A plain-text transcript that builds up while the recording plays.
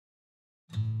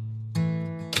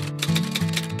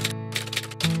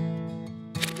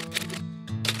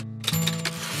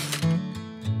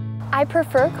I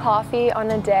prefer coffee on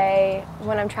a day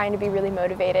when I'm trying to be really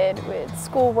motivated with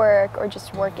schoolwork or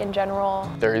just work in general.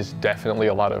 There is definitely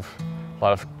a lot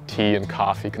of tea and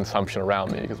coffee consumption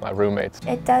around me because my roommates.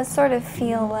 It does sort of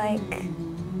feel like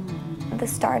the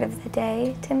start of the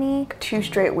day to me. 2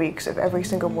 straight weeks of every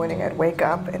single morning I'd wake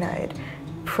up and I'd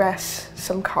press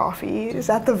some coffee. Is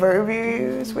that the verb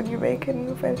you use when you're making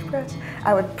the French press?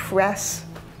 I would press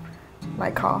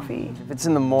my coffee. If it's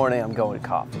in the morning, I'm going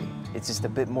coffee. It's just a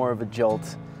bit more of a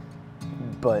jolt,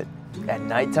 but at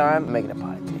nighttime, I'm making a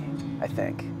pot of tea, I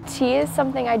think. Tea is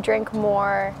something I drink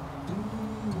more,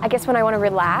 I guess, when I want to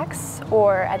relax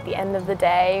or at the end of the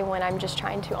day when I'm just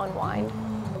trying to unwind.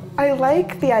 I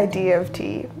like the idea of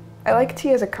tea. I like tea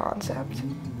as a concept.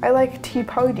 I like tea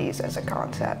parties as a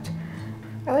concept.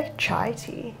 I like chai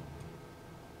tea.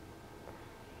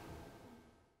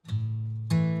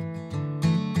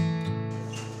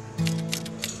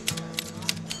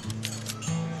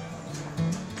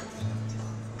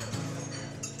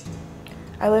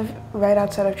 I live right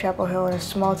outside of Chapel Hill in a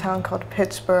small town called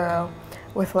Pittsboro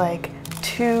with like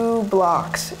 2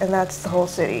 blocks, and that's the whole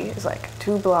city. It's like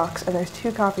 2 blocks, and there's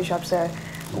 2 coffee shops there.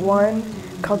 One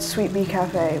called Sweet Bee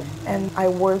Cafe, and I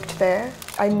worked there.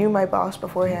 I knew my boss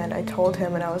beforehand. I told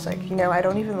him, and I was like, you know, I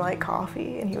don't even like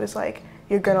coffee. And he was like,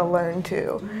 you're gonna learn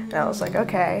to. And I was like,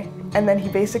 okay. And then he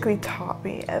basically taught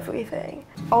me everything.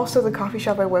 Also, the coffee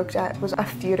shop I worked at was a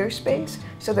theater space,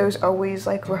 so there was always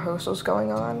like rehearsals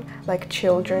going on, like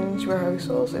children's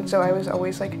rehearsals, and so I was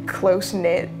always like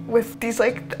close-knit with these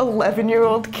like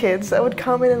 11-year-old kids that would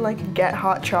come in and like get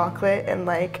hot chocolate and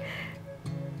like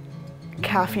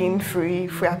caffeine-free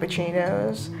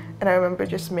frappuccinos, and I remember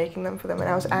just making them for them, and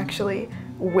I was actually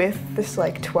with this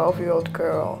like 12-year-old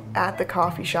girl at the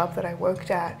coffee shop that I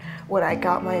worked at when I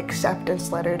got my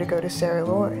acceptance letter to go to Sarah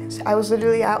Lawrence. I was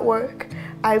literally at work.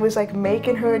 I was like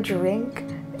making her a drink,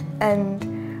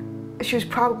 and she was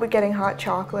probably getting hot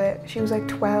chocolate. She was like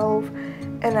 12,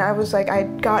 and I was like, I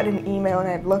got an email and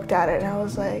I'd looked at it and I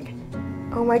was like,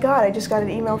 oh my God, I just got an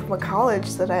email from a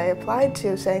college that I applied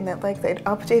to saying that like they'd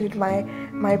updated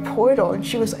my portal, and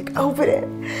she was like, open it.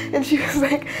 And she was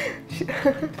like,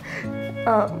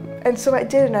 and so I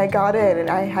did, and I got in, and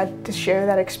I had to share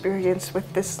that experience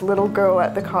with this little girl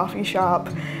at the coffee shop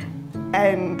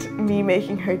and me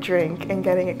making her drink and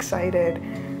getting excited.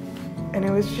 And it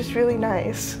was just really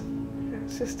nice. It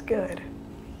was just good.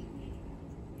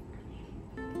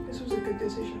 This was a good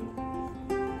decision.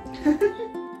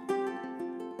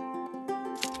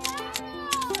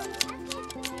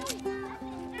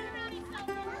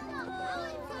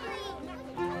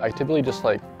 I typically just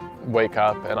like wake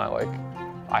up and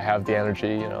I have the energy,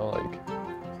 you know, like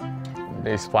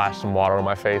maybe splash some water on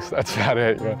my face. That's about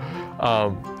it. You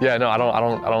know? Yeah, no, I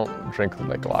don't drink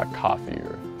like a lot of coffee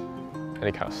or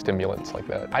any kind of stimulants like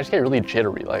that. I just get really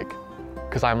jittery, like,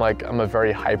 because I'm a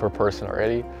very hyper person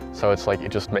already. So it's like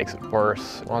it just makes it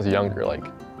worse. When I was younger, like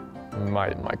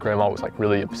my grandma was like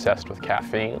really obsessed with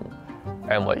caffeine,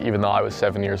 and like even though I was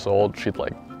 7 years old, she'd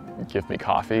like give me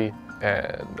coffee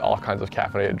and all kinds of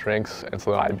caffeinated drinks, and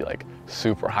so then I'd be like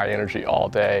super high energy all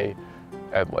day,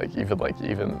 and like even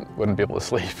wouldn't be able to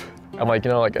sleep. I'm like,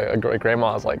 you know, like a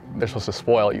grandma is like, they're supposed to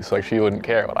spoil you, so like she wouldn't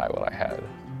care what I had.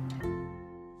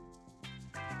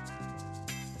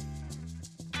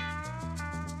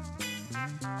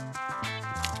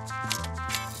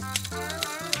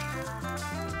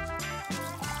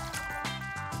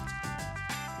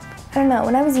 I don't know,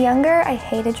 when I was younger, I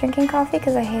hated drinking coffee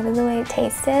because I hated the way it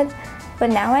tasted, but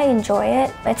now I enjoy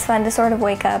it. It's fun to sort of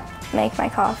wake up, make my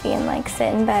coffee, and like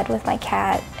sit in bed with my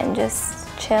cat and just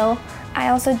chill. I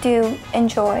also do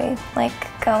enjoy like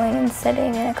going and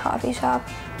sitting in a coffee shop.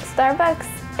 Starbucks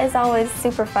is always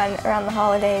super fun around the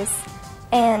holidays,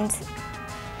 and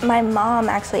my mom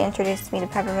actually introduced me to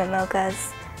peppermint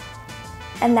mochas,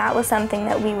 and that was something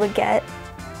that we would get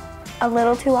a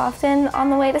little too often on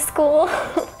the way to school.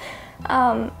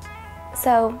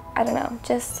 So, I don't know,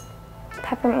 just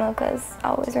peppermint mochas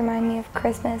always remind me of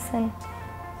Christmas, and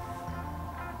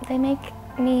they make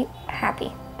me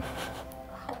happy.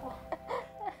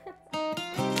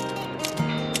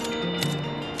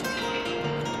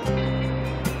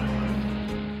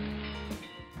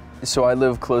 So I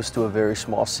live close to a very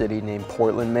small city named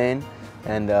Portland, Maine,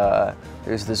 and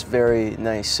there's this very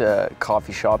nice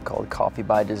coffee shop called Coffee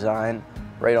by Design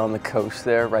right on the coast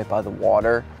there, right by the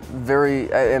water. Very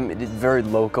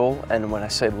local, and when I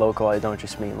say local, I don't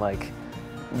just mean like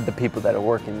the people that are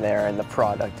working there and the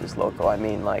product is local. I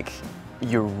mean like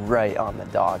you're right on the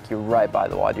dock, you're right by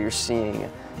the water, you're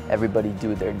seeing everybody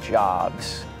do their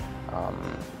jobs.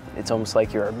 It's almost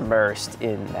like you're immersed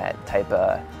in that type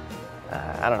of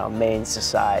I don't know, Maine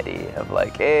society of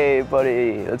like, hey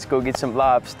buddy, let's go get some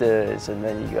lobsters, and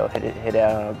then you go hit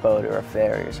out on a boat or a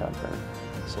ferry or something.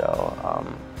 So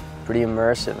pretty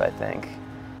immersive, I think.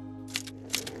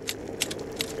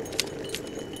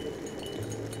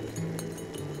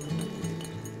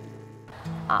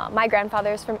 My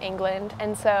grandfather is from England,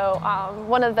 and so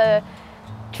one of the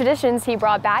traditions he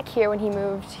brought back here when he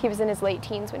moved, he was in his late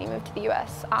teens when he moved to the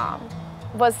US,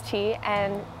 was tea.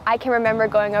 And I can remember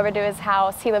going over to his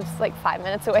house. He lives like 5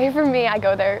 minutes away from me. I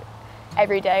go there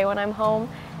every day when I'm home,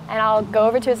 and I'll go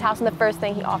over to his house, and the first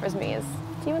thing he offers me is,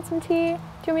 do you want some tea?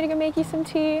 Do you want me to go make you some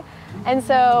tea? And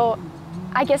so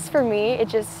I guess for me, it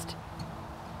just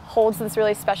holds this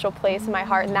really special place in my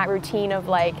heart, and that routine of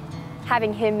like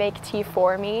having him make tea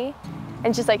for me,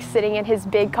 and just like sitting in his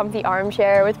big comfy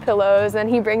armchair with pillows, and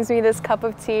he brings me this cup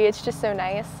of tea. It's just so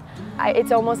nice.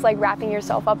 It's almost like wrapping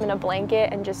yourself up in a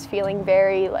blanket and just feeling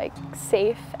very like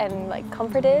safe and like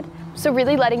comforted. So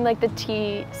really letting like the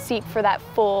tea seep for that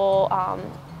full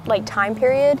like time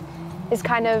period is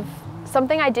kind of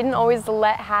something I didn't always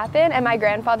let happen, and my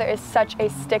grandfather is such a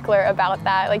stickler about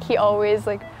that. Like he always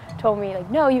like told me like,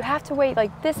 no, you have to wait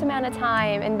like this amount of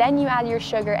time, and then you add your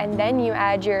sugar, and then you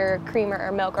add your creamer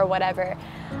or milk or whatever.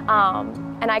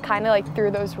 And I kind of like threw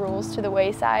those rules to the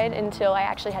wayside until I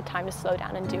actually had time to slow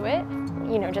down and do it.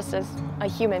 You know, just as a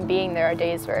human being, there are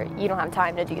days where you don't have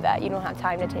time to do that. You don't have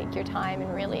time to take your time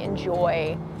and really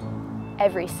enjoy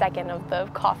every second of the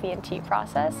coffee and tea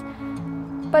process.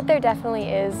 But there definitely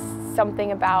is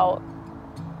something about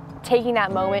taking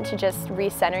that moment to just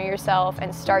recenter yourself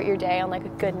and start your day on like a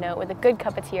good note with a good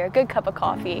cup of tea or a good cup of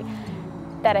coffee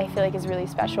that I feel like is really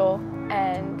special.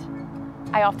 And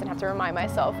I often have to remind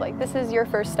myself, like, this is your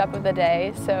first step of the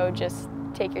day, so just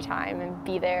take your time and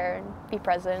be there and be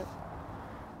present.